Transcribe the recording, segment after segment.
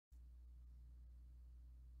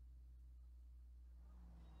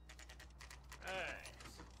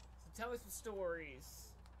tell me some stories.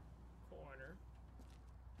 Corner.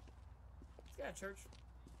 It's got a church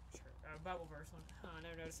Bible verse on it. Huh, I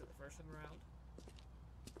never noticed it the first time around.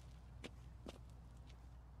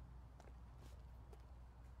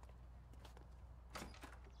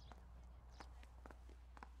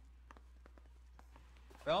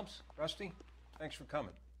 Phelps, Rusty, thanks for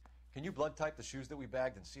coming. Can you blood type the shoes that we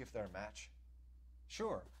bagged and see if they're a match?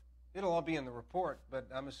 Sure. It'll all be in the report, but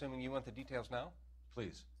I'm assuming you want the details now?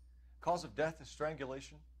 Please. Cause of death is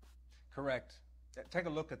strangulation? Correct. Take a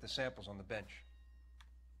look at the samples on the bench.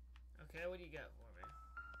 Okay, what do you got for me?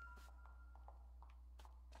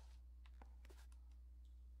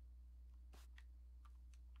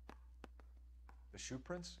 The shoe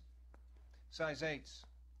prints? Size 8s.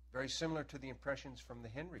 Very similar to the impressions from the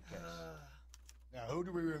Henry case. Now, who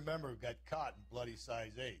do we remember got caught in bloody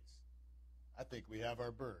size 8s? I think we have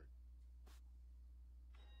our bird.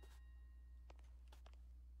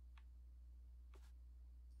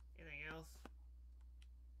 Anything else?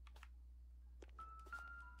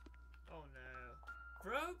 Oh no.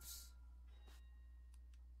 Gropes?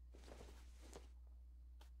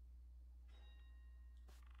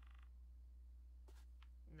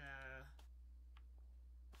 No.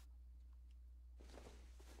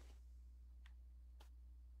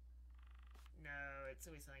 No, it's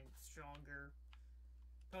always something stronger.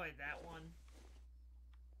 Probably that one.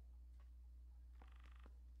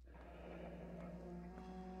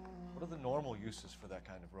 What are the normal uses for that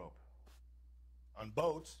kind of rope? On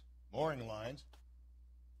boats, mooring lines.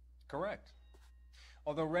 Correct.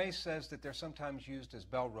 Although Ray says that they're sometimes used as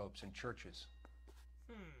bell ropes in churches.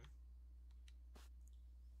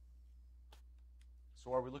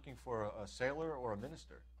 So are we looking for a sailor or a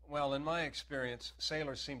minister? Well, in my experience,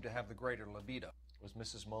 sailors seem to have the greater libido. Was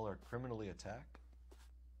Mrs. Muller criminally attacked?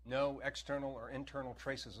 No external or internal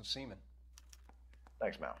traces of semen.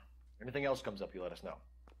 Thanks, Mal. Anything else comes up, you let us know.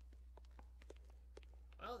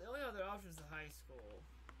 Well, the only other option is the high school.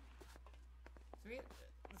 So, I mean,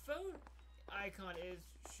 the phone icon is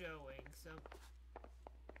showing, so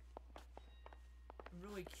I'm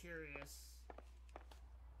really curious.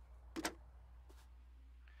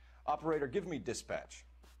 Operator, give me dispatch.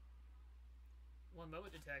 One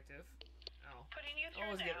moment, detective. Oh. Putting you through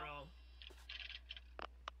Always now. get it wrong.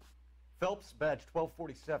 Phelps, badge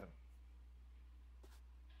 1247.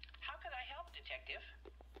 How could I help, detective?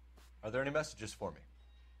 Are there any messages for me?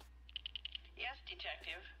 Yes,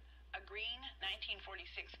 detective. A green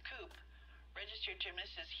 1946 coupe registered to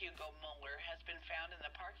Mrs. Hugo Muller has been found in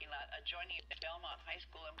the parking lot adjoining Belmont High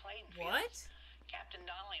School in Plainfield. What? Captain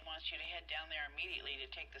Donnelly wants you to head down there immediately to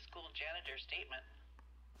take the school janitor's statement.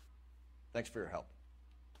 Thanks for your help.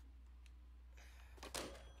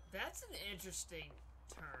 That's an interesting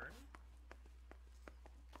turn.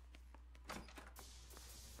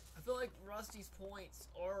 I feel like Rusty's points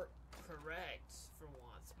are correct for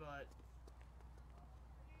once, but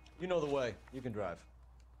You know the way. You can drive.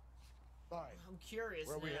 Fine. I'm curious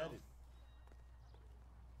Where are now. we headed?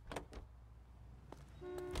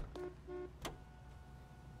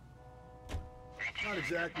 Not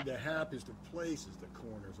exactly the happiest of places, the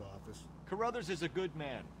coroner's office. Carruthers is a good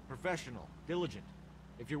man, professional, diligent.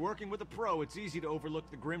 If you're working with a pro, it's easy to overlook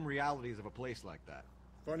the grim realities of a place like that.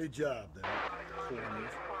 Funny job, that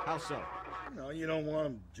coroner's. How so? No, you don't want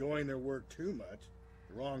them enjoying their work too much.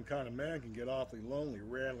 The wrong kind of man can get awfully lonely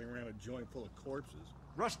rattling around a joint full of corpses.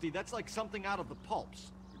 Rusty, that's like something out of the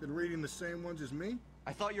pulps. You been reading the same ones as me?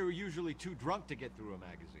 I thought you were usually too drunk to get through a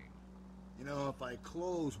magazine. You know, if I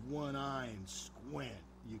close one eye and squint,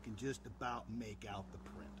 you can just about make out the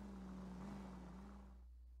print.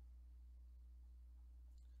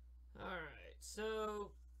 Alright, so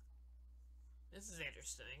this is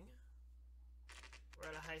interesting. We're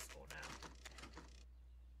at a high school now.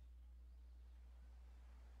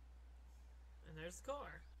 And there's the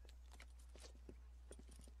car.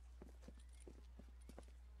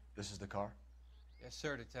 This is the car? Yes,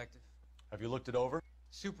 sir, Detective. Have you looked it over?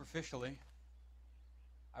 Superficially.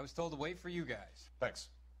 I was told to wait for you guys. Thanks.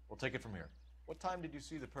 We'll take it from here. What time did you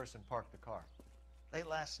see the person park the car? Late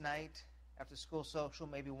last night, after school social,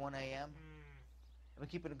 maybe 1 a.m. I've been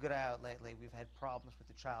keeping a good eye out lately. We've had problems with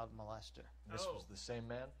the child molester. This was the same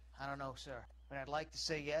man? I don't know, sir. I mean, I'd like to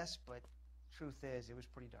say yes, but truth is, it was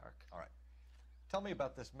pretty dark. All right. Tell me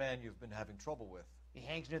about this man you've been having trouble with. He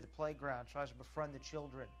hangs near the playground, tries to befriend the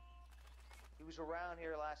children. He was around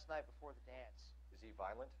here last night before the dance. Is he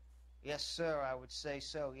violent? Yes, sir, I would say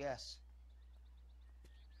so, yes.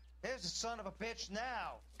 There's the son of a bitch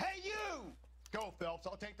now. Hey, you! Go, Phelps.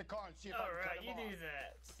 I'll take the car and see if I can cut Alright, him you off. do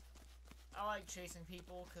that. I like chasing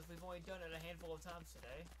people because we've only done it a handful of times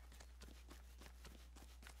today.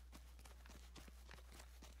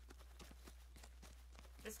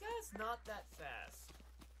 This guy's not that fast.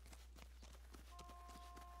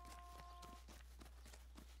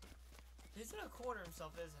 He's gonna corner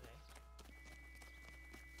himself, isn't he?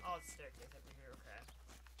 Oh, it's staircase over here, okay.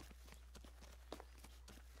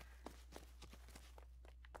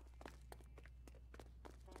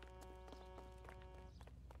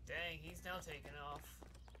 Dang, he's now taking off.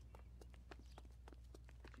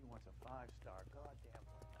 She wants a 5-star, goddamn.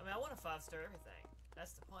 I mean, I want a 5-star everything.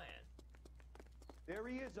 That's the plan. There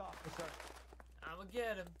he is, officer. I'ma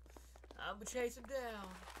get him. I'ma chase him down.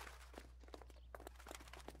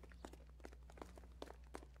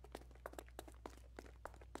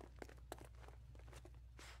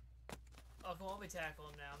 Oh, come on, let me tackle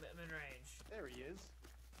him now. I'm in range. There he is.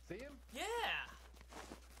 See him? Yeah!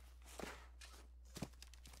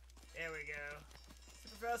 There we go.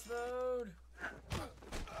 Super fast mode!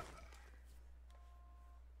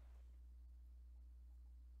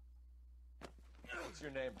 What's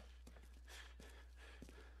your name?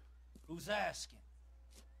 Who's asking?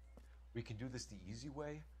 We can do this the easy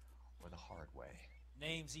way or the hard way.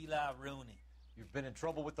 Name's Eli Rooney. You've been in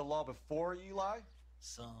trouble with the law before, Eli?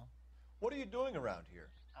 Some. What are you doing around here?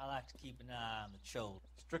 I like to keep an eye on the children.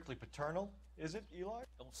 Strictly paternal, is it, Eli?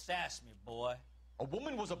 Don't sass me, boy. A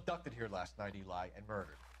woman was abducted here last night, Eli, and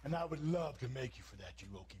murdered. And I would love to make you for that, you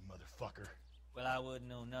oaky motherfucker. Well, I wouldn't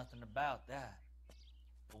know nothing about that.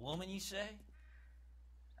 A woman, you say?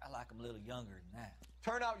 I like 'em a little younger than that.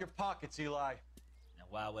 Turn out your pockets, Eli. Now,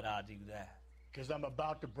 why would I do that? Because I'm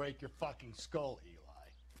about to break your fucking skull, Eli.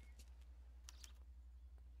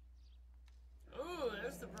 Ooh,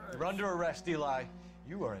 there's the bird. You're under arrest, Eli.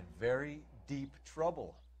 You are in very deep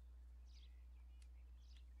trouble.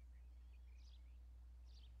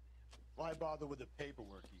 Why bother with the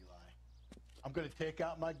paperwork, Eli? I'm gonna take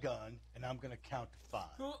out my gun, and I'm gonna count to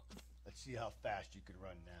 5. Let's see how fast you can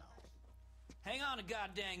run now. Hang on a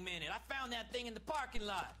goddamn minute. I found that thing in the parking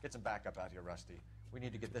lot. Get some backup out here, Rusty. We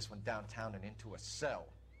need to get this one downtown and into a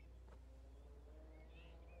cell.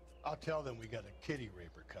 I'll tell them we got a kitty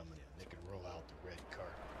raper coming in. They can roll out the red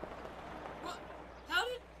carpet. What? How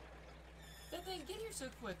did that thing get here so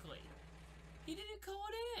quickly? He didn't call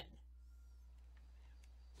it in.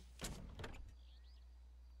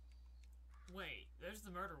 Wait, there's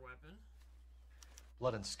the murder weapon.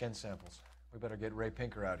 Blood and skin samples. We better get Ray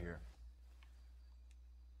Pinker out here.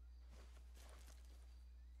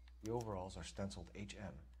 The overalls are stenciled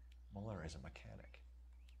HM. Muller is a mechanic.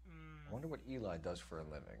 I wonder what Eli does for a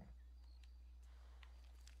living.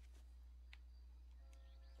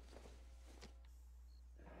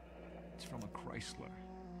 It's from a Chrysler.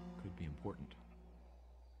 Could be important.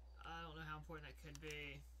 I don't know how important that could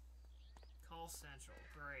be. Call Central.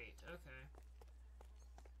 Great. Okay.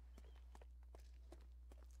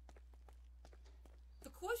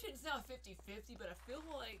 The question's now 50-50, but I feel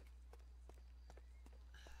like...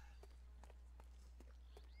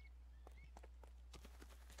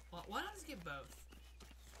 Why not just get both?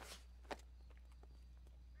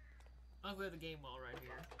 I'll go to the game wall right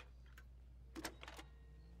here.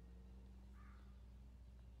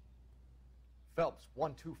 Phelps,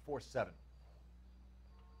 1247.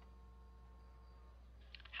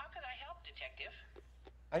 How could I help, Detective?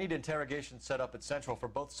 I need interrogation set up at Central for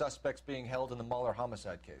both suspects being held in the Muller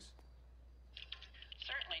homicide case.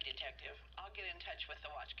 Certainly, Detective. I'll get in touch with the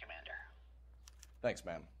watch commander. Thanks,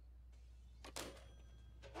 ma'am.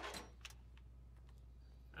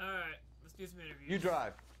 Alright, let's do some interviews. You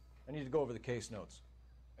drive. I need to go over the case notes.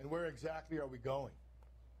 And where exactly are we going?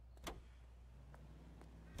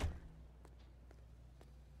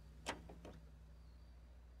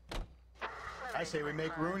 I say we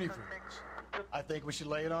make Rooney for this. I think we should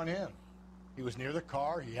lay it on him. He was near the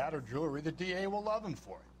car, he had her jewelry, the DA will love him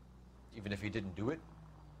for it. Even if he didn't do it?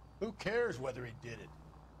 Who cares whether he did it?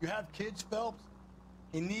 You have kids, Phelps?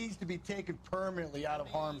 He needs to be taken permanently out of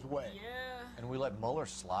harm's way. Yeah. And we let Muller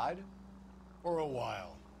slide? For a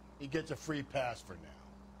while. He gets a free pass for now.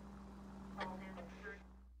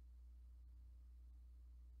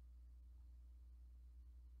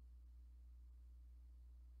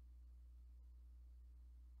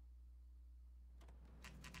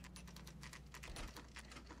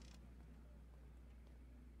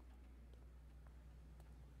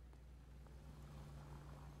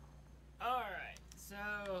 Alright,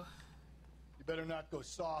 so... You better not go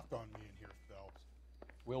soft on me in here, Phelps.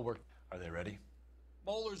 We'll work. Are they ready?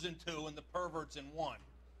 Bowler's in 2 and the pervert's in 1.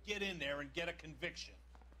 Get in there and get a conviction.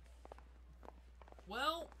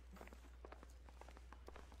 Well...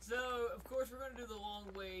 So, of course, we're going to do the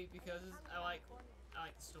long wait because I like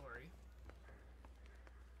the story.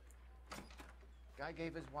 Guy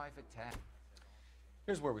gave his wife a tap.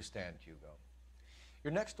 Here's where we stand, Hugo.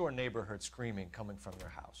 Your next-door neighbor heard screaming coming from your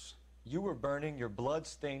house. You were burning your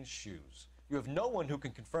blood-stained shoes. You have no one who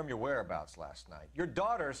can confirm your whereabouts last night. Your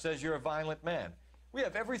daughter says you're a violent man. We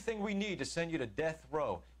have everything we need to send you to death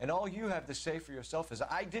row, and all you have to say for yourself is,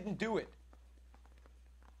 I didn't do it.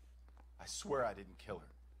 I swear I didn't kill her.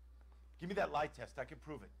 Give me that lie test. I can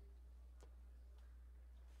prove it.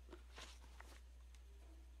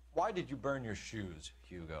 Why did you burn your shoes,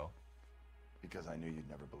 Hugo? Because I knew you'd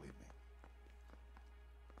never believe me.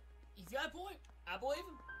 He's got a point. I believe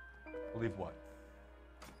him. Believe what?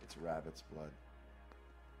 It's rabbit's blood.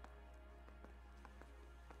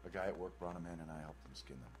 A guy at work brought him in, and I helped him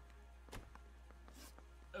skin them.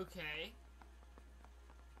 Okay.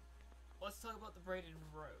 Let's talk about the braided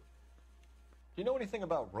rope. Do you know anything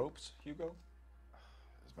about ropes, Hugo?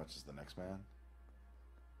 As much as the next man.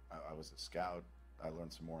 I was a scout. I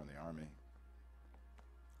learned some more in the army.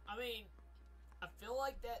 I mean, I feel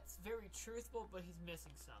like that's very truthful, but he's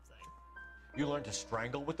missing something. You learned to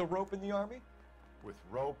strangle with the rope in the army? With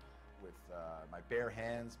rope, with my bare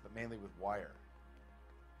hands, but mainly with wire.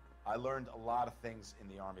 I learned a lot of things in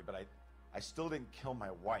the army, but I still didn't kill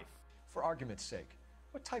my wife. For argument's sake,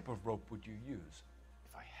 what type of rope would you use?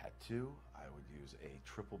 If I had to, I would use a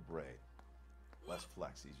triple braid. Less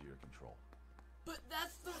flex, easier to control. But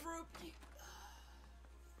that's the rope you...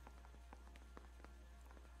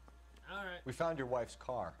 Alright. We found your wife's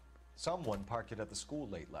car. Someone parked it at the school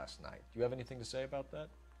late last night. Do you have anything to say about that?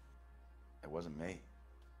 It wasn't me.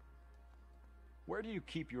 Where do you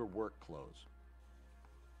keep your work clothes?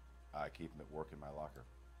 I keep them at work in my locker.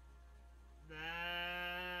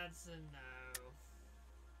 That's a no.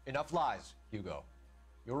 Enough lies, Hugo.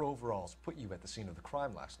 Your overalls put you at the scene of the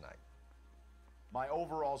crime last night. My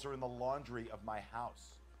overalls are in the laundry of my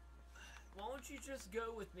house. Why don't you just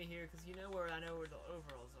go with me here, because you know where I know where the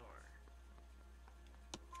overalls are.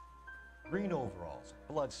 Green overalls,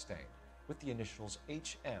 bloodstained, with the initials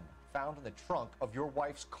HM, found in the trunk of your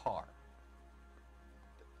wife's car.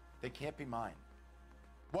 They can't be mine.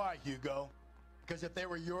 Why, Hugo? Because if they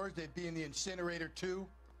were yours, they'd be in the incinerator too?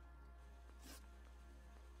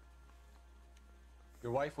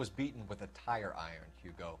 Your wife was beaten with a tire iron,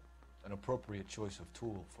 Hugo. An appropriate choice of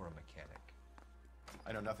tool for a mechanic.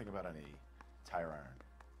 I know nothing about any tire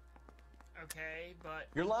iron. Okay, but...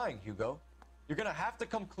 You're lying, Hugo. You're gonna have to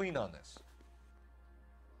come clean on this.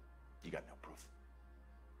 You got no proof.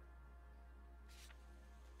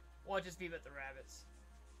 Watch us be about the rabbits.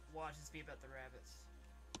 Watch us be about the rabbits.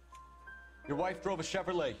 Your wife drove a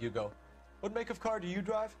Chevrolet, Hugo. What make of car do you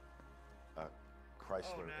drive?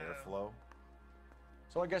 Chrysler Airflow.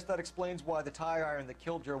 So I guess that explains why the tire iron that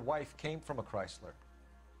killed your wife came from a Chrysler.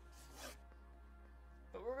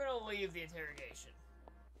 But we're gonna leave the interrogation.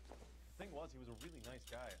 The thing was, he was a really nice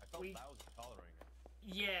guy. I felt lousy tolerating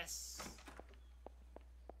him. Yes.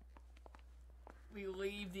 We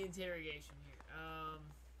leave the interrogation here.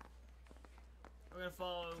 We're gonna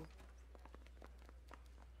follow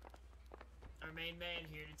our main man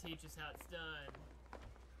here to teach us how it's done.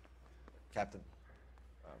 Captain,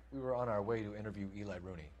 we were on our way to interview Eli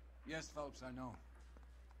Rooney. Yes, Phelps, I know.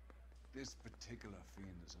 This particular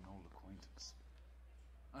fiend is an old acquaintance.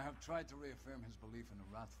 I have tried to reaffirm his belief in a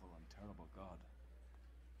wrathful and terrible God.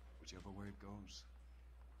 Whichever way it goes,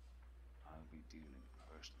 I'll be dealing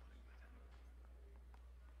personally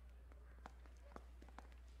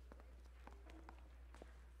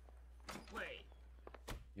with him. Wait.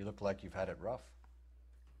 You look like you've had it rough.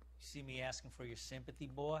 You see me asking for your sympathy,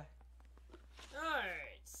 boy?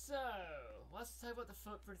 Alright, so let's talk about the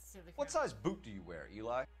footprints in the What size boot do you wear,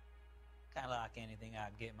 Eli? Kind of like anything I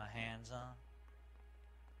can get my hands on.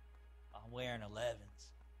 I'm wearing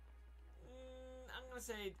 11s. I'm gonna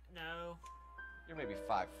say no. You're maybe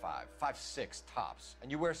 5'5", 5'6", tops.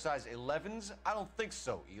 And you wear size 11s? I don't think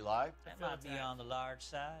so, Eli. That might be on the large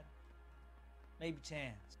side. Maybe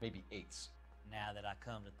 10s. Maybe 8s. Now that I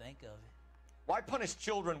come to think of it. Why punish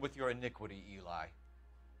children with your iniquity, Eli?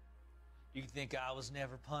 You think I was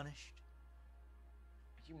never punished?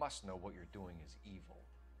 You must know what you're doing is evil.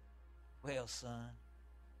 Well, son,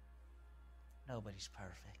 nobody's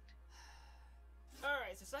perfect.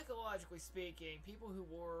 Alright, so psychologically speaking, people who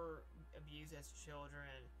were abused as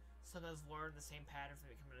children sometimes learn the same patterns when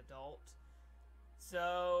they become an adult.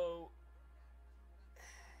 So,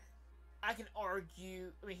 I can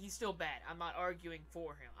argue, I mean, he's still bad. I'm not arguing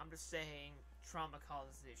for him. I'm just saying trauma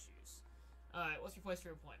causes issues. Alright, what's your place for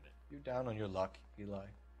your appointment? You down on your luck, Eli?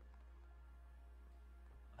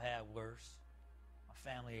 I had worse. My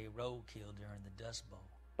family ate roadkill during the Dust Bowl.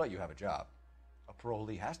 But you have a job. A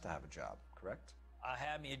parolee has to have a job, correct? I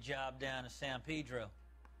had me a job down in San Pedro.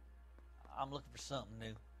 I'm looking for something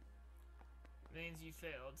new. Means you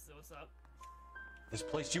failed, so what's up? This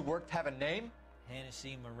place you worked have a name?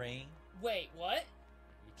 Hennessy Marine. Wait, what?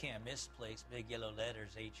 You can't miss the place. Big yellow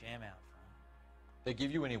letters, HM out front. They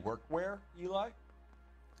give you any workwear, Eli?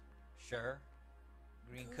 Sure.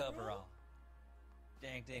 Green coverall.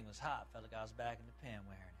 Dang thing was hot. Felt like I was back in the pen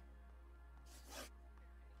wearing it.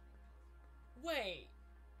 Wait.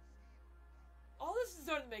 All this is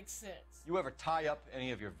starting to make sense. You ever tie up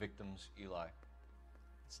any of your victims, Eli?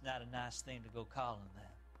 It's not a nice thing to go calling them.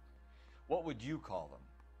 What would you call them?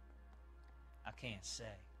 I can't say.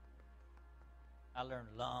 I learned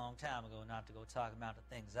a long time ago not to go talking about the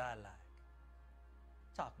things I like.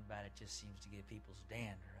 Talking about it just seems to get people's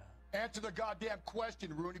dander up. Answer the goddamn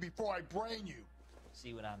question, Rooney, before I brain you.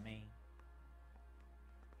 See what I mean?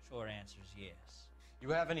 Short answer is yes.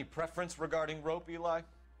 You have any preference regarding rope, Eli?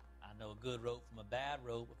 I know a good rope from a bad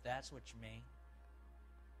rope, if that's what you mean.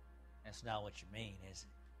 That's not what you mean, is it?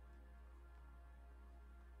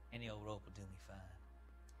 Any old rope will do me fine.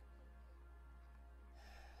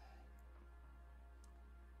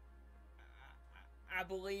 I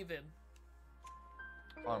believe him.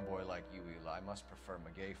 Farm boy like you, Eli, must prefer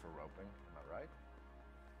McGay for roping. Am I right?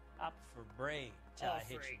 I prefer braid. Till I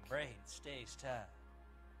hit your braid. It stays tight.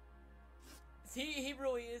 He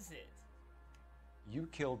really is it. You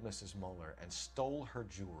killed Mrs. Muller and stole her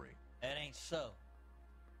jewelry. That ain't so.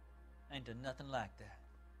 I ain't done nothing like that.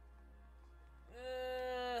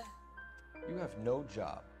 You have no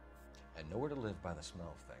job and nowhere to live by the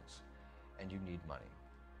smell of things. And you need money.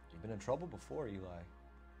 You've been in trouble before, Eli.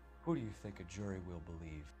 Who do you think a jury will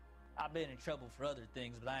believe? I've been in trouble for other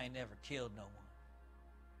things, but I ain't never killed no one.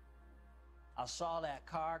 I saw that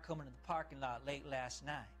car coming to the parking lot late last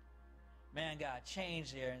night. Man got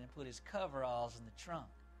changed there and then put his coveralls in the trunk.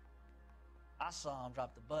 I saw him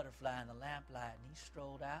drop the butterfly in the lamplight and he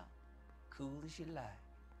strolled out, cool as you like.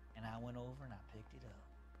 And I went over and I picked it up.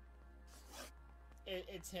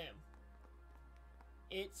 It's him.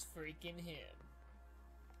 It's freaking him.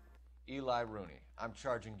 Eli Rooney, I'm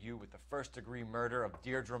charging you with the first-degree murder of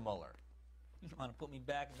Deirdre Muller. You want to put me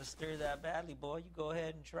back in the stir that badly, boy? You go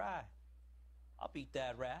ahead and try. I'll beat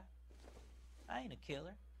that rap. I ain't a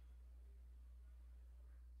killer.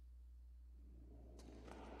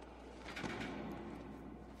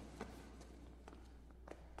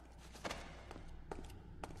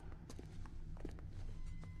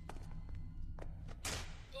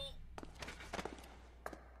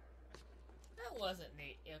 That wasn't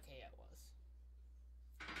neat. Okay, yeah, it was.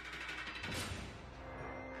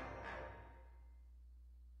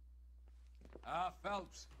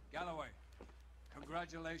 Phelps, Galloway.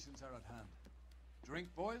 Congratulations are at hand.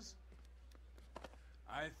 Drink, boys?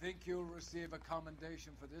 I think you'll receive a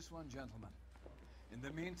commendation for this one, gentlemen. In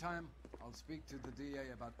the meantime, I'll speak to the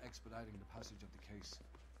DA about expediting the passage of the case.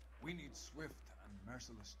 We need swift and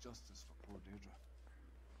merciless justice for poor Deirdre.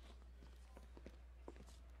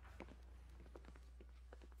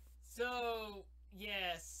 So,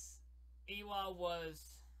 yes, Eli was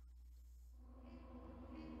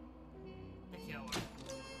the killer.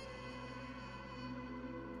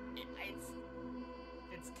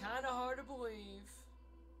 It's kind of hard to believe,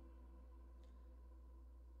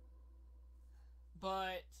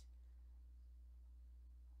 but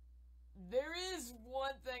there is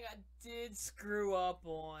one thing I did screw up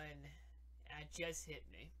on, and it just hit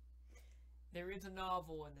me. There is a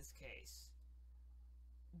novel in this case.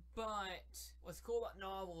 But what's cool about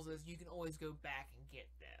novels is you can always go back and get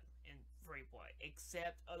them in free play,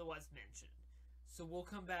 except otherwise mentioned. So we'll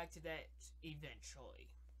come back to that eventually.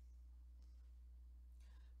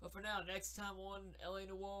 But for now, next time on LA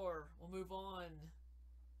Noire, we'll move on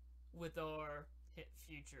with our hit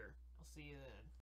future. I'll see you then.